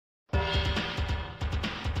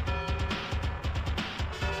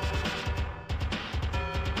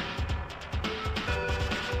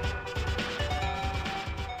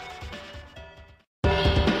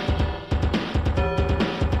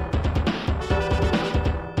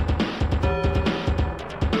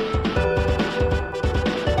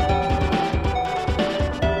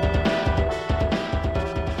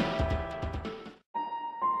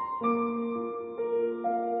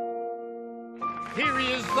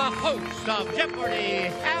the host of Jeopardy,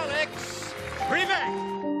 Alex Trebek.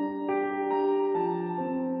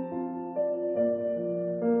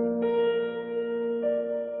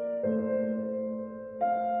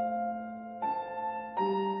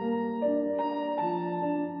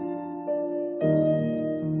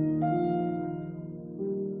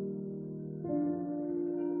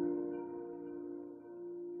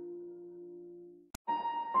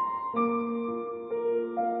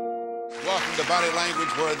 Welcome to Body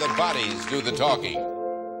Language, where the bodies do the talking.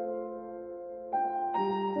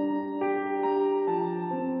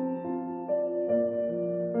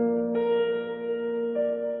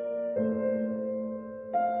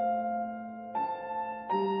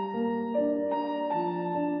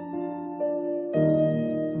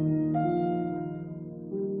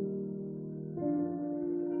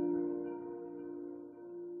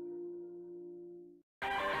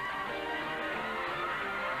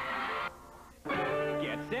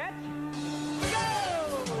 Set, go!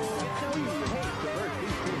 It's so easy to hate to burst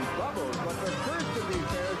these teams' bubbles, but the first of these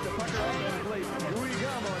pairs to pucker up and place gooey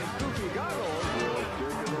gum on goofy goggles will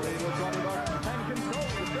circulate the $20 and console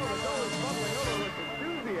the show that's always bubbling over with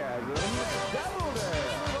enthusiasm. Double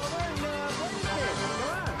Dare! Well then, play the game. Come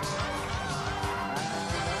on!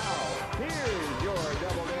 And now, here's your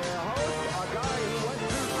Double Dare host, a guy who went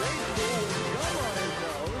through grade school with gum on his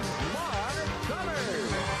nose, Mark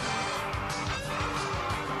Summers!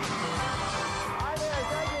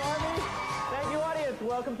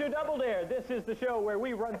 Welcome to Double Dare. This is the show where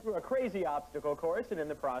we run through a crazy obstacle course and in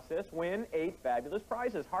the process win 8 fabulous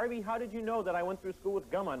prizes. Harvey, how did you know that I went through school with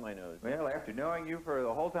gum on my nose? Well, after knowing you for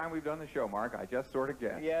the whole time we've done the show, Mark, I just sort of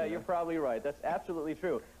guessed. Yeah, you're probably right. That's absolutely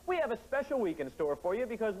true. We have a special week in store for you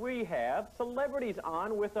because we have celebrities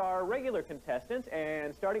on with our regular contestants.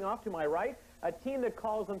 And starting off to my right, a team that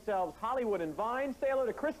calls themselves Hollywood and Vine. Say hello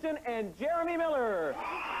to Kristen and Jeremy Miller.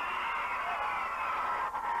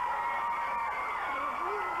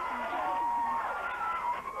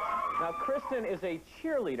 Now, Kristen is a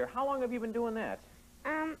cheerleader. How long have you been doing that?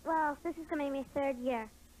 Well, this is going to be my 3rd year.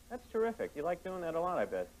 That's terrific. You like doing that a lot, I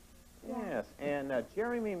bet. Yeah. Yes. And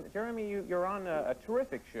Jeremy, you're on a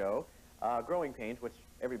terrific show, Growing Pains, which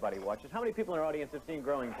everybody watches. How many people in our audience have seen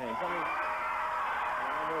Growing Pains? I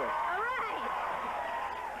knew it. All right.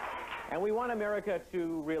 And we want America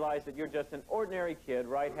to realize that you're just an ordinary kid,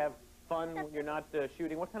 right? Have fun. You're not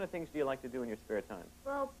shooting. What kind of things do you like to do in your spare time?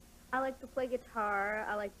 Well, I like to play guitar,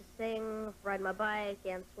 I like to sing, ride my bike,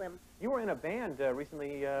 and swim. You were in a band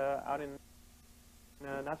recently out in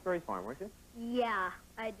Knott's Berry Farm, weren't you? Yeah,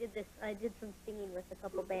 I did some singing with a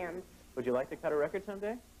couple bands. Would you like to cut a record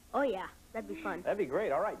someday? Oh, yeah, that'd be fun. That'd be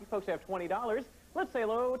great. All right, you folks have $20. Let's say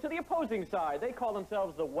hello to the opposing side. They call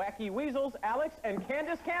themselves the Wacky Weasels, Alex and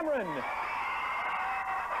Candace Cameron.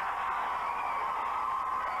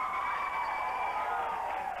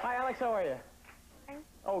 Hi, Alex, how are you?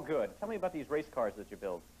 Oh, good. Tell me about these race cars that you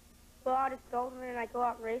build. Well, I just build them and I go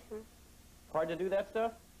out and race them. Hard to do that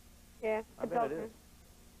stuff? Yeah, I bet it is.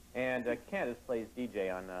 And Candace plays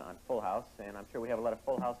DJ on Full House, and I'm sure we have a lot of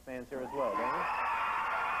Full House fans here as well, don't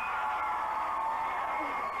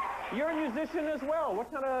we? You're a musician as well.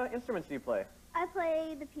 What kind of instruments do you play? I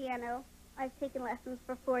play the piano. I've taken lessons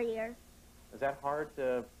for 4 years. Is that hard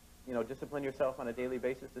to, discipline yourself on a daily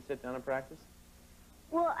basis to sit down and practice?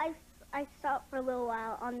 Well, I stopped for a little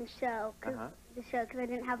while on the show because I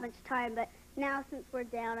didn't have much time, but now since we're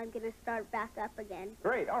down, I'm going to start back up again.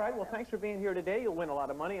 Great. All right. Well, thanks for being here today. You'll win a lot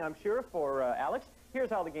of money, I'm sure, for Alex. Here's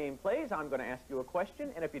how the game plays. I'm going to ask you a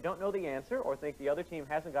question, and if you don't know the answer or think the other team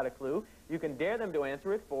hasn't got a clue, you can dare them to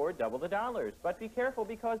answer it for double the dollars. But be careful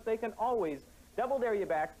because they can always double dare you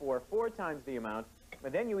back for 4 times the amount.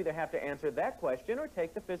 But then you either have to answer that question or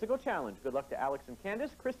take the physical challenge. Good luck to Alex and Candace,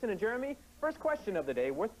 Kristen and Jeremy. First question of the day,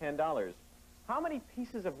 worth $10. How many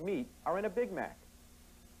pieces of meat are in a Big Mac?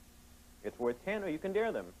 It's worth 10, or you can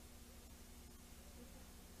dare them.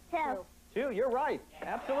 2. 2, you're right.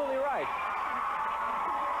 Absolutely right.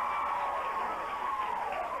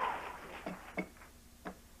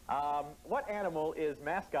 What animal is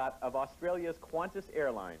mascot of Australia's Qantas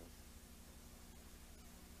Airlines?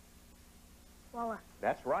 Koala.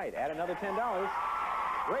 That's right. Add another $10.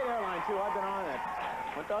 Great airline, too. I've been on it.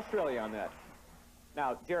 Went to Australia on that.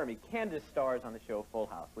 Now, Jeremy, Candace stars on the show Full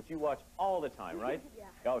House, which you watch all the time, right? Yeah.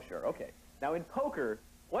 Oh, sure. Okay. Now, in poker,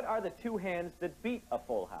 what are the 2 hands that beat a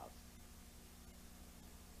full house?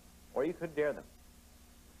 Or you could dare them.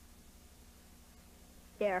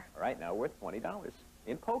 Dare. All right, now worth $20.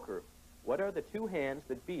 In poker, what are the 2 hands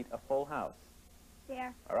that beat a full house?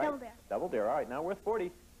 Dare. All right. Double dare. Double dare. All right, now worth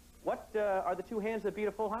 40. What are the 2 hands that beat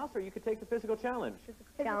a full house, or you could take the physical challenge?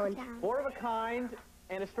 Challenge. 4 of a kind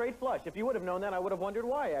and a straight flush. If you would have known that, I would have wondered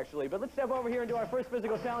why, actually. But let's step over here and do our first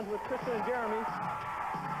physical challenge with Kristen and Jeremy.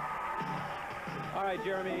 All right,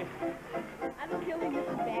 Jeremy. I have a feeling this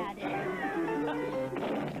is bad.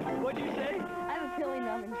 What'd you say? I have a feeling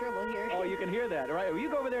I'm in trouble here. Oh, you can hear that, all right? Well, you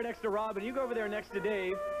go over there next to Rob, and you go over there next to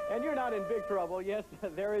Dave, and you're not in big trouble. Yes,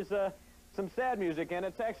 there is some sad music, and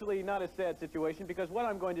it's actually not a sad situation, because what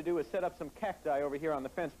I'm going to do is set up some cacti over here on the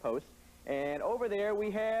fence post. And over there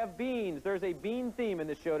we have beans. There's a bean theme in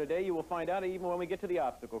this show today. You will find out even when we get to the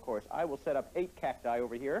obstacle course. I will set up 8 cacti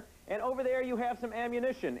over here. And over there you have some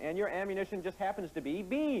ammunition. And your ammunition just happens to be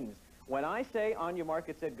beans. When I say on your mark,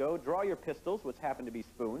 it said go, draw your pistols, which happen to be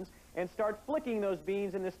spoons, and start flicking those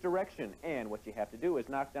beans in this direction. And what you have to do is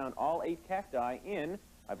knock down all 8 cacti in,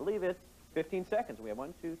 I believe it's 15 seconds. We have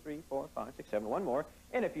 1, 2, 3, 4, 5, 6, 7, one more.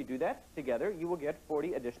 And if you do that together, you will get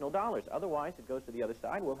 $40 additional. Otherwise, it goes to the other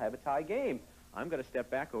side. We'll have a tie game. I'm going to step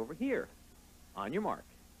back over here. On your mark.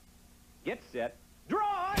 Get set.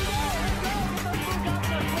 Draw!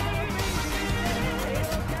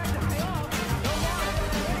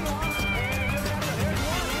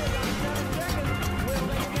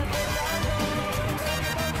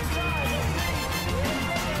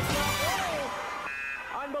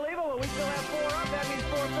 Unbelievable. We still have 4 up. That means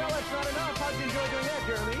 4 fell. That's not enough. How'd you enjoy doing that,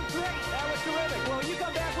 Jeremy? Great. That was terrific. Well, when you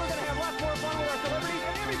come back, we're going to have lots more fun with our celebrities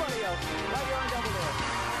and everybody else right here on Double Dare.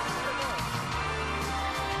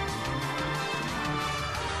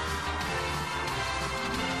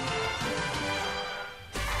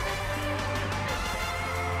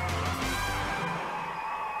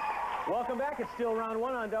 Welcome back. It's still round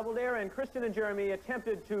 1 on Double Dare, and Kristen and Jeremy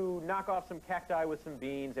attempted to knock off some cacti with some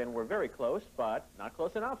beans, and were very close, but not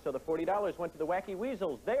close enough. So the $40 went to the Wacky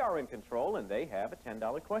Weasels. They are in control, and they have a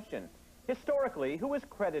 $10 question. Historically, who is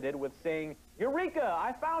credited with saying, "Eureka,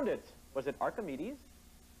 I found it"? Was it Archimedes,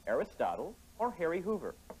 Aristotle, or Harry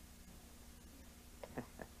Hoover?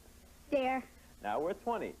 There. Now we're at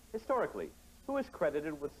 20. Historically, who is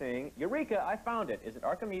credited with saying, "Eureka, I found it"? Is it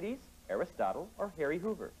Archimedes, Aristotle, or Harry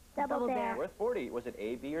Hoover? Double Dare. We're at 40. Was it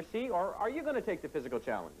A, B, or C, or are you going to take the physical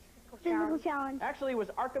challenge? Physical challenge. Actually, it was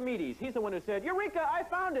Archimedes. He's the one who said, "Eureka, I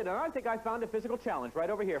found it." And I think I found a physical challenge right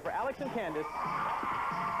over here for Alex and Candace.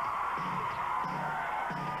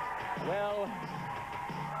 Well,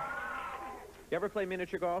 you ever play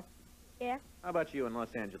miniature golf? Yeah. How about you in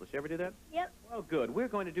Los Angeles? You ever do that? Yep. Well, good. We're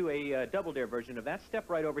going to do a Double Dare version of that. Step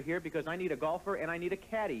right over here because I need a golfer and I need a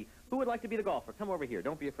caddy. Who would like to be the golfer? Come over here.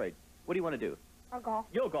 Don't be afraid. What do you want to do? I'll golf.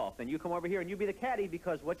 You'll golf. Then you come over here and you be the caddy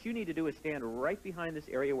because what you need to do is stand right behind this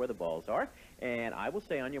area where the balls are. And I will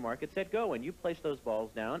say on your mark, get set, go. And you place those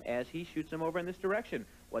balls down as he shoots them over in this direction.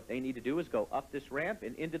 What they need to do is go up this ramp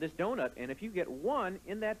and into this donut. And if you get one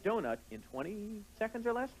in that donut in 20 seconds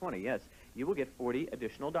or less, 20, yes, you will get $40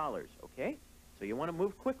 additional, okay? So you want to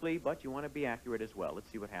move quickly, but you want to be accurate as well.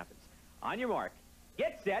 Let's see what happens. On your mark,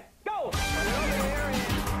 get set, go!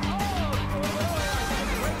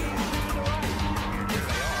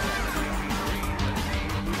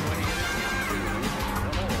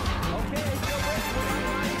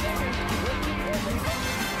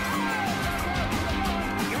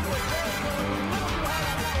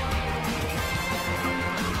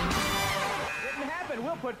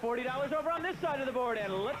 We'll put $40 over on this side of the board,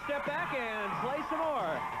 and let's step back and play some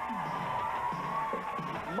more.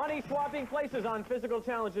 Money swapping places on physical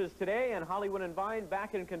challenges today, and Hollywood and Vine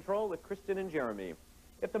back in control with Kristen and Jeremy.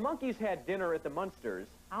 If the monkeys had dinner at the Munsters,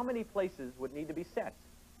 how many places would need to be set?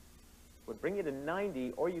 Would bring you to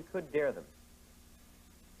 90, or you could dare them.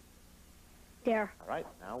 Dare. All right,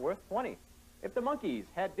 now we're at 20. If the monkeys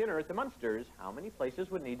had dinner at the Munsters, how many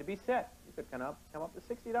places would need to be set? You could come up to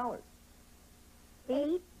 $60.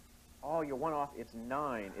 8. Oh, you're one off. It's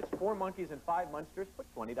 9. It's 4 monkeys and 5 Munsters. Put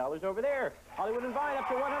 $20 over there. Hollywood and Vine up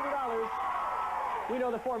to $100. We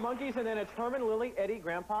know the 4 monkeys, and then it's Herman, Lily, Eddie,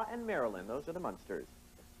 Grandpa, and Marilyn. Those are the Munsters.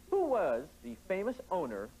 Who was the famous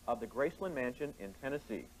owner of the Graceland Mansion in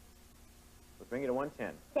Tennessee? We'll bring you to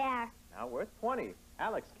 110. Dare. Now we're at 20.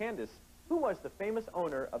 Alex, Candace, who was the famous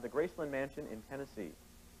owner of the Graceland Mansion in Tennessee?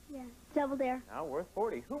 Yeah. Double Dare. Now we're at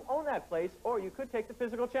 40. Who owned that place, or you could take the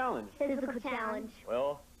physical challenge? Physical challenge.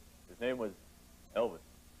 Well, his name was Elvis.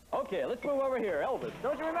 Okay, let's move over here. Elvis.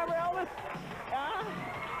 Don't you remember Elvis?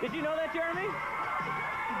 Did you know that, Jeremy?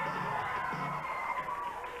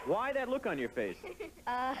 Why that look on your face?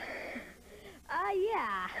 Yeah.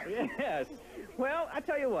 Yes. Well, I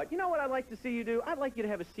tell you what. You know what I'd like to see you do? I'd like you to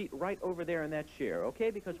have a seat right over there in that chair,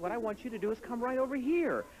 okay? Because what I want you to do is come right over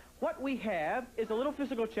here. What we have is a little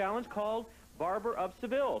physical challenge called Barber of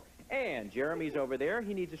Seville. And Jeremy's over there.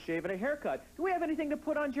 He needs a shave and a haircut. Do we have anything to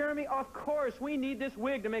put on Jeremy? Of course. We need this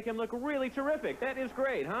wig to make him look really terrific. That is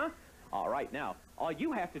great, huh? All right, now, all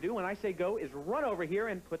you have to do when I say go is run over here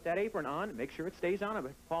and put that apron on. Make sure it stays on. If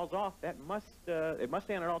it falls off, it must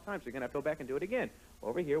stay on at all times. So you're going to have to go back and do it again.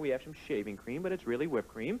 Over here, we have some shaving cream, but it's really whipped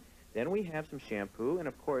cream. Then we have some shampoo. And,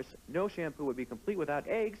 of course, no shampoo would be complete without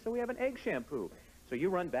eggs, so we have an egg shampoo. So you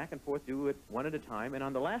run back and forth, do it one at a time. And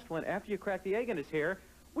on the last one, after you crack the egg in his hair,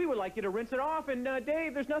 we would like you to rinse it off. And,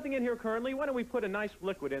 Dave, there's nothing in here currently. Why don't we put a nice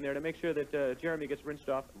liquid in there to make sure that Jeremy gets rinsed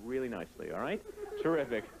off really nicely, all right?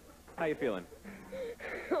 Terrific. How you feeling?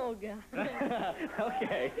 Oh, God.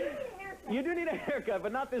 Okay. You do need a haircut,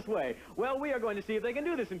 but not this way. Well, we are going to see if they can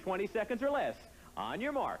do this in 20 seconds or less. On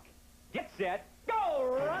your mark, get set,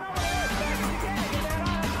 go! Run over there as fast as you can. Get that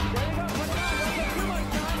on. There you go. Put it on. Don't take too much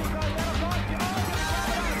time because that'll cost you. Oh, get it on.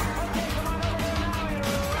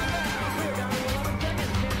 Okay, come on over there now and run back. We are down to 11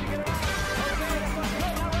 seconds. Can't you get it on? Okay, that's what's good.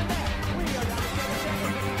 Now run back. We are down to 7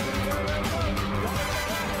 seconds. This is going to be very, very close. Don't look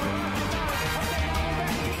at the clock. Okay, now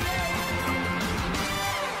run back. Keep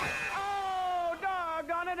going. Oh,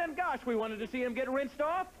 doggone it. And gosh, we wanted to see him get rinsed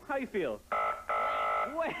off. How you feel?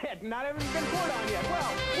 Wet, not even been poured on yet.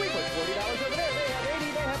 Well, we put $40 over there. They have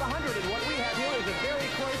 80, they have 100, and what we have here is a very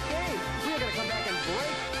close game. We are going to come back and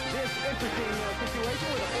break this interesting situation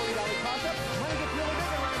with a $40 toss-up. Money gets really big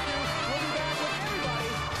in round two. We'll be back with everybody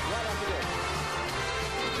right after this.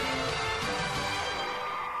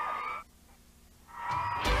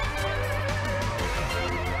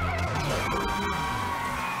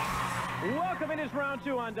 Welcome, it is round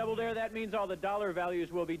two on Double Dare. That means all the dollar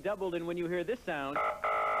values will be doubled, and when you hear this sound,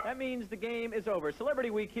 that means the game is over. Celebrity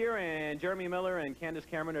Week here, and Jeremy Miller and Candace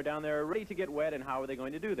Cameron are down there ready to get wet, and how are they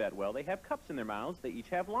going to do that? Well, they have cups in their mouths. They each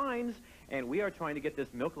have lines, and we are trying to get this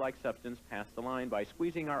milk-like substance past the line by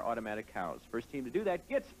squeezing our automatic cows. First team to do that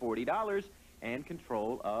gets $40 and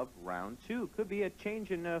control of round two. Could be a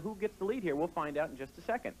change in who gets the lead here. We'll find out in just a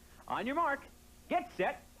second. On your mark, get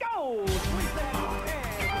set, go! Squeeze that, and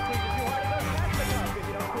if you squeeze it too hard, it goes past the cup. If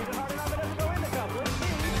you don't squeeze it hard enough, it doesn't go in the cup. Let's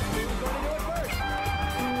see who's going to do it first.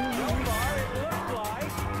 So far, it looks like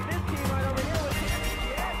this team right over here was...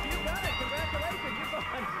 Yes, you got it. Congratulations. You've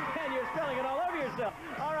won. And you're spilling it all over yourself.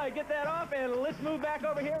 All right, get that off, and let's move back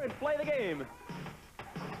over here and play the game.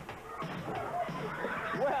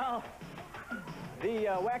 Well, the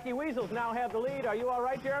Wacky Weasels now have the lead. Are you all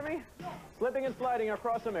right, Jeremy? Yes. Slipping and sliding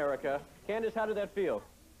across America. Candace, how did that feel?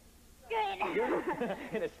 Good. Good.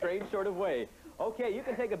 In a strange sort of way. Okay, you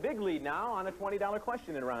can take a big lead now on a $20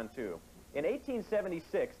 question in round two. In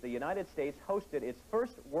 1876, the United States hosted its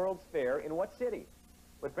first World's Fair in what city?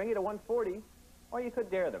 Would bring you to 140, or you could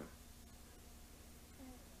dare them.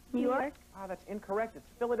 New York. Ah, that's incorrect. It's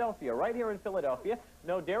Philadelphia, right here in Philadelphia.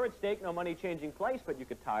 No dare at stake, no money-changing place, but you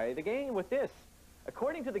could tie the game with this.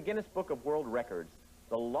 According to the Guinness Book of World Records,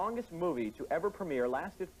 the longest movie to ever premiere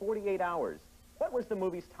lasted 48 hours. What was the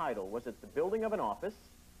movie's title? Was it The Building of an Office?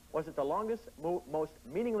 Was it the longest, most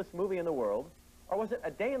meaningless movie in the world? Or was it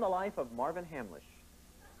A Day in the Life of Marvin Hamlish?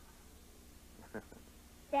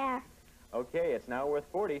 Yeah. Okay, it's now worth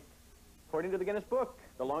 40. According to the Guinness Book,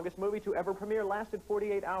 the longest movie to ever premiere lasted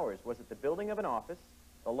 48 hours. Was it The Building of an Office,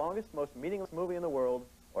 the longest, most meaningless movie in the world,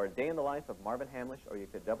 or A Day in the Life of Marvin Hamlish, or you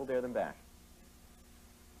could double dare them back?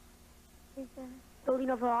 Is the Building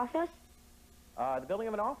of an Office? The Building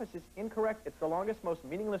of an Office is incorrect. It's the longest, most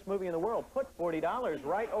meaningless movie in the world. Put $40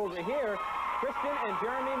 right over here. Kristen and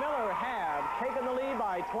Jeremy Miller have taken the lead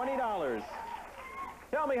by $20.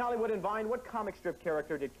 Tell me, Hollywood and Vine, what comic strip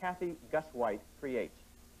character did Kathy Gus White create?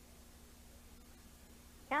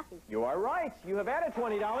 Kathy. You are right. You have added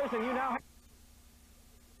 $20, and you now have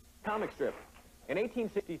comic strip. In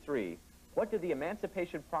 1863, what did the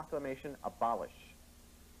Emancipation Proclamation abolish?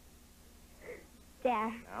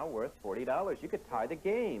 There. Now worth $40. You could tie the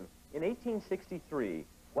game. In 1863,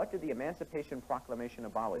 what did the Emancipation Proclamation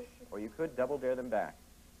abolish? Or you could double dare them back.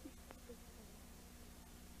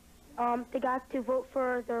 They got to vote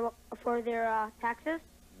for their taxes.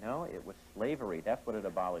 No, it was slavery. That's what it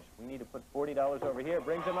abolished. We need to put $40 over here.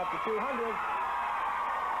 Brings them up to $200.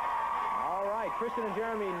 All right, Kristen and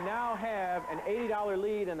Jeremy now have an $80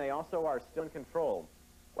 lead, and they also are still in control.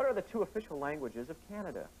 What are the two official languages of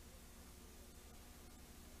Canada?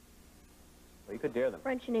 Well, you could dare them.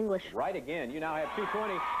 French and English. Right again. You now have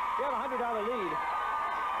 $220. You have a $100 lead.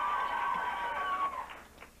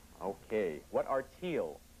 Okay. What are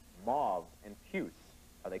teal, mauve, and puce?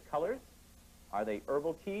 Are they colors? Are they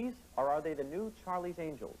herbal teas? Or are they the new Charlie's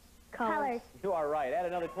Angels? Colors. You are right. Add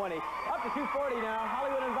another 20. Up to 240 now.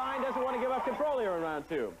 Hollywood and Vine doesn't want to give up control here in round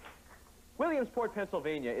two. Williamsport,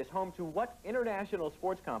 Pennsylvania is home to what international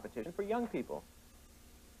sports competition for young people?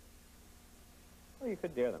 Well, you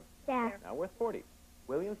could dare them. Yeah. Now worth 40.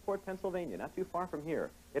 Williamsport, Pennsylvania, not too far from here.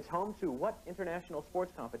 It's home to what international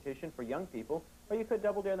sports competition for young people? Or you could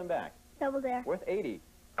double dare them back. Double dare. Worth 80.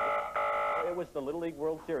 It was the Little League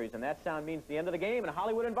World Series, and that sound means the end of the game. And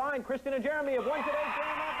Hollywood and Vine, Kristen and Jeremy have won today's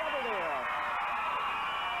game on Double Dare.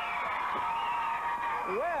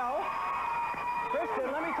 Well,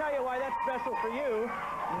 Kristen, let me tell you why that's special for you.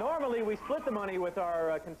 Normally, we split the money with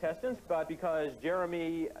our contestants, but because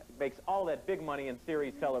Jeremy makes all that big money in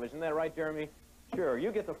series television, isn't that right, Jeremy? Sure,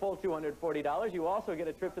 you get the full $240. You also get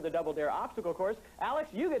a trip to the Double Dare obstacle course. Alex,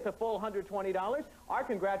 you get the full $120. Our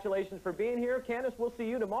congratulations for being here. Candace, we'll see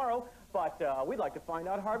you tomorrow. But we'd like to find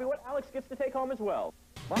out, Harvey, what Alex gets to take home as well.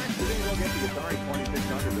 Mark, today we'll get the Atari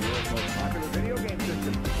 2600, the world's most popular video game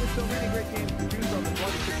system. With so many great games to choose from, the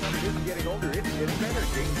 2600 isn't getting older, it's getting better.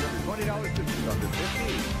 Games under $20, systems under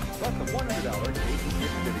 $15. Plus the $100 AT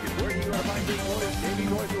gift certificate. Where do you go to find great toys? JV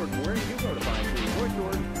Toy Stores. Where do you go to find great toy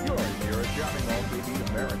stores? Yours. You're a shopping mall, JV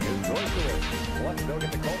America's Toy Store. Plus, they'll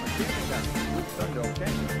get the Coleman camping package with Sundoe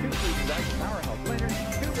tent, 2 freezing dice, powerhouse lantern,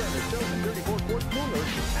 2 burner stoves, and 34-quart cooler.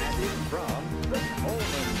 And it's from the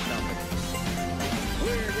Coleman Company.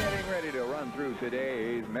 We're getting ready to run through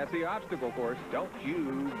today's messy obstacle course. Don't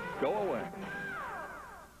you go away.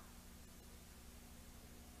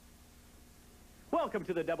 Welcome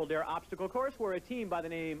to the Double Dare obstacle course, where a team by the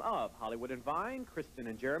name of Hollywood and Vine, Kristen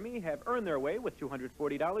and Jeremy, have earned their way with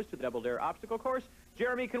 $240 to the Double Dare obstacle course.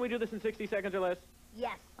 Jeremy, can we do this in 60 seconds or less?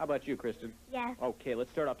 Yes. How about you, Kristen? Yes. Okay,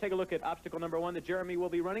 let's start off. Take a look at obstacle number 1 that Jeremy will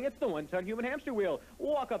be running. It's the 1-ton human hamster wheel.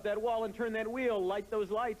 Walk up that wall and turn that wheel. Light those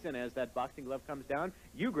lights. And as that boxing glove comes down,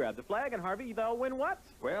 you grab the flag. And Harvey, they'll win what?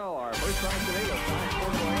 Well, our first prize today was Sonic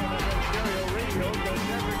Portable AM stereo radio, the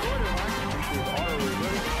net recorder mark, features auto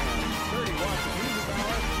reverse and 30 watts of music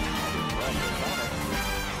power. And it's from Sonic.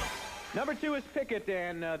 Number 2 is Picket,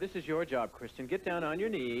 and this is your job, Kristen. Get down on your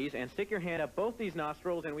knees and stick your hand up both these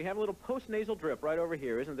nostrils, and we have a little post-nasal drip right over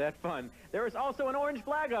here. Isn't that fun? There is also an orange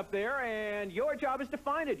flag up there, and your job is to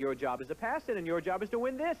find it. Your job is to pass it, and your job is to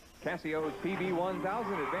win this. Casio's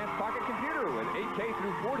PB1000 advanced pocket computer with 8K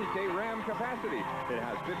through 40K RAM capacity. It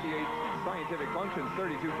has 58 scientific functions,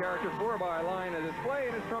 32-character 4x-line display,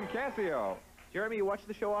 and it's from Casio. Jeremy, you watch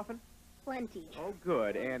the show often? Plenty. Oh,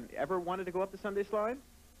 good. And ever wanted to go up the Sunday slide?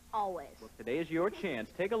 Always. Well, today is your chance.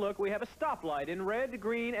 Take a look. We have a stoplight in red,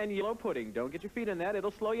 green, and yellow pudding. Don't get your feet in that.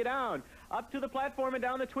 It'll slow you down. Up to the platform and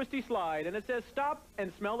down the twisty slide. And it says stop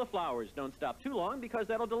and smell the flowers. Don't stop too long because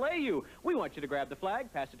that'll delay you. We want you to grab the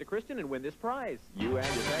flag, pass it to Kristen, and win this prize. You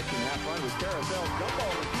and your pet can have fun with Carousel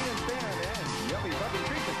Gumball Machine and Stand and Yummy Buffy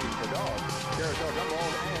Treat Machine for dogs. Carousel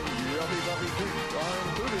Gumball and Yummy Buffy Treats are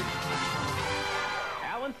included.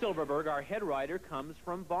 Alan Silverberg, our head writer, comes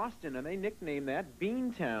from Boston, and they nicknamed that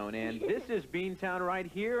Beantown. And this is Beantown right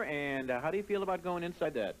here. And how do you feel about going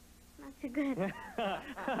inside that? Not too good.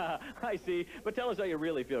 I see. But tell us how you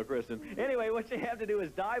really feel, Kristen. Anyway, what you have to do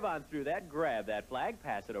is dive on through that, grab that flag,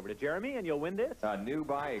 pass it over to Jeremy, and you'll win this. A new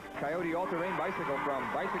bike, Coyote All-Terrain Bicycle from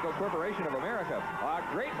Bicycle Corporation of America. A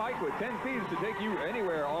great bike with 10 speeds to take you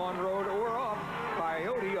anywhere on-road or off.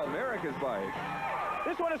 Coyote, America's bike.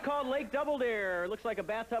 This one is called Lake Double Dare. Looks like a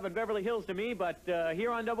bathtub in Beverly Hills to me, but here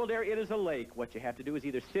on Double Dare, it is a lake. What you have to do is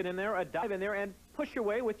either sit in there or dive in there and push your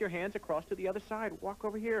way with your hands across to the other side. Walk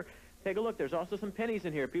over here. Take a look. There's also some pennies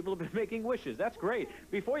in here. People have been making wishes. That's great.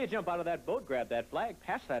 Before you jump out of that boat, grab that flag,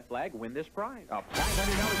 pass that flag, win this prize. A $500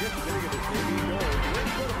 gift certificate to JV Toys. Where do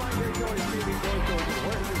you go to find great toys? JV Toy Stores. And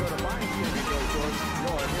where do you go to find JV Toy Stores?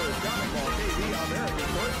 You're here at Shopping Mall, JV American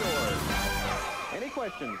Toy Stores. Any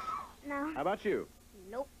questions? No. How about you?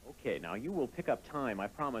 Nope. Okay, now you will pick up time, I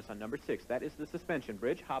promise, on number 6. That is the suspension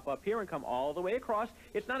bridge. Hop up here and come all the way across.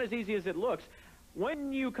 It's not as easy as it looks.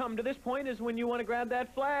 When you come to this point is when you want to grab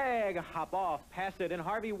that flag. Hop off, pass it, and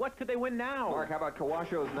Harvey, what could they win now? Mark, how about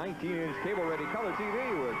Kawasho's 19-inch cable-ready color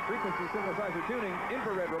TV with frequency synthesizer tuning,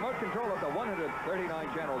 infrared remote control up to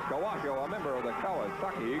 139 channels. Kawasho, a member of the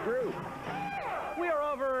Kawasaki Group. We are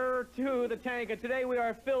over to the tank, and today we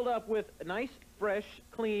are filled up with nice, fresh,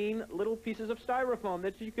 clean little pieces of styrofoam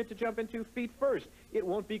that you get to jump into feet first. It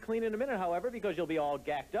won't be clean in a minute, however, because you'll be all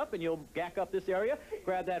gacked up, and you'll gack up this area.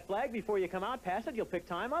 Grab that flag before you come out, pass it, you'll pick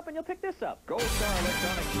time up, and you'll pick this up. Gold Star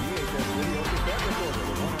Electronics VHS video cassette recorder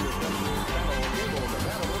with 170 channel cable,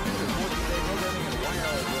 compatible tuner, 14-day programming, and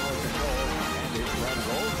wireless remote control, and it's from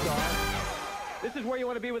Gold Star. This is where you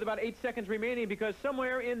want to be with about 8 seconds remaining, because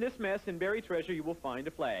somewhere in this mess in buried treasure you will find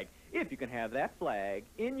a flag. If you can have that flag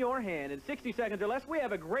in your hand in 60 seconds or less, we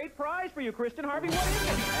have a great prize for you, Kristen. Harvey, what is it?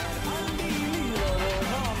 An unbelievable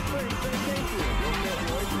Palm Springs Vacation. Your Casey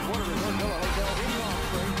Oasis Water Resort Villa Hotel in Palm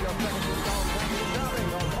Springs. Just seconds from Palm Springs shopping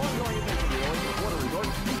on ongoing admission to the Oasis Water Resort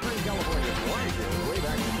in Springs, California. Warranted way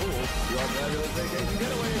back to school. Your fabulous vacation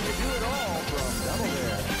getaway. You do it all from Double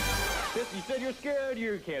Dare. You said you're scared.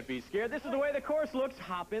 You can't be scared. This is the way the course looks.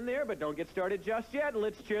 Hop in there, but don't get started just yet.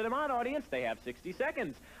 Let's cheer them on, audience. They have 60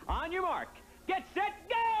 seconds. On your mark. Get set,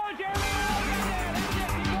 go, Jeremy! That's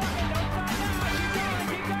it. Keep walking. Don't stop now. Keep going.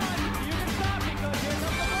 Keep going. You can stop because here comes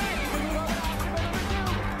the break. You can move over to obstacle number 2.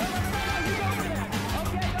 No, you go for that.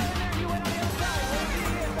 Okay, go in there. You went on the other side. Let's see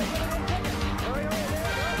it is. They get it in seconds. Hurry, there. Go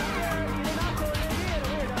up there. You did not go in the end.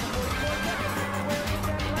 We're down to 44 seconds. Where is that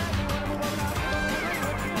flag? You want to move over to obstacle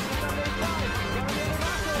number 3. Let's see it. It's number 5.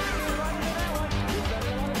 Down to the knockdown. You can run into that one. You better want to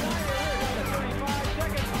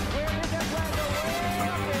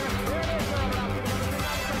die. We're down to 35 seconds.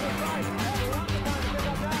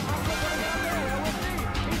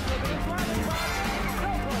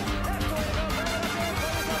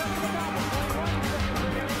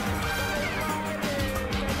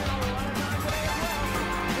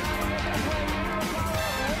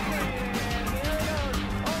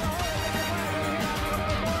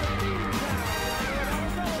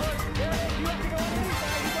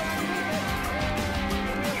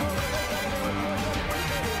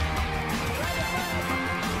 is that flag? Go way up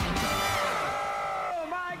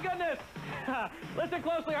there. There it is. Listen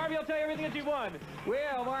closely, Harvey will tell you everything that you've won.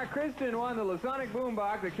 Well, Mark Kristen won the Lasonic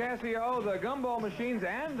Boombox, the Casio, the gumball machines,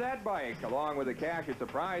 and that bike. Along with the cash, it's a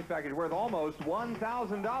prize package worth almost $1,000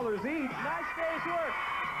 each. Nice day's work.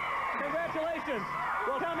 Congratulations.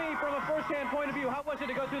 Well, tell me from a first-hand point of view, how was it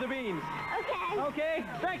to go through the beans? Okay. Okay.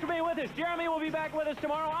 Thanks for being with us. Jeremy will be back with us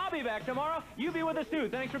tomorrow. I'll be back tomorrow. You be with us, too.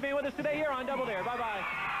 Thanks for being with us today here on Double Dare. Bye-bye.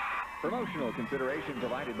 Promotional consideration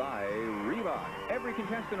provided by Reebok. Every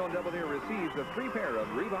contestant on Double Dare receives a free pair of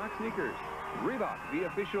Reebok sneakers. Reebok, the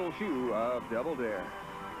official shoe of Double Dare.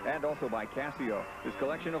 And also by Casio. This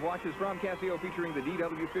collection of watches from Casio featuring the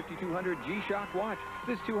DW5200 G-Shock watch.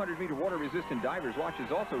 This 200-meter water-resistant diver's watch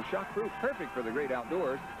is also shock-proof, perfect for the great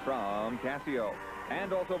outdoors from Casio.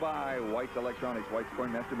 And also by White's Electronics. White's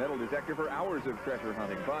Coinmaster Metal Detector for hours of treasure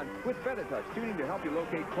hunting fun with Feather Touch tuning to help you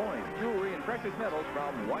locate coins, jewelry, and precious metals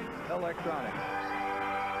from White's Electronics.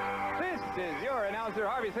 This is your announcer,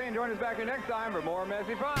 Harvey, saying join us back here next time for more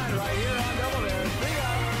messy fun right here on Double Dare. See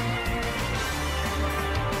ya!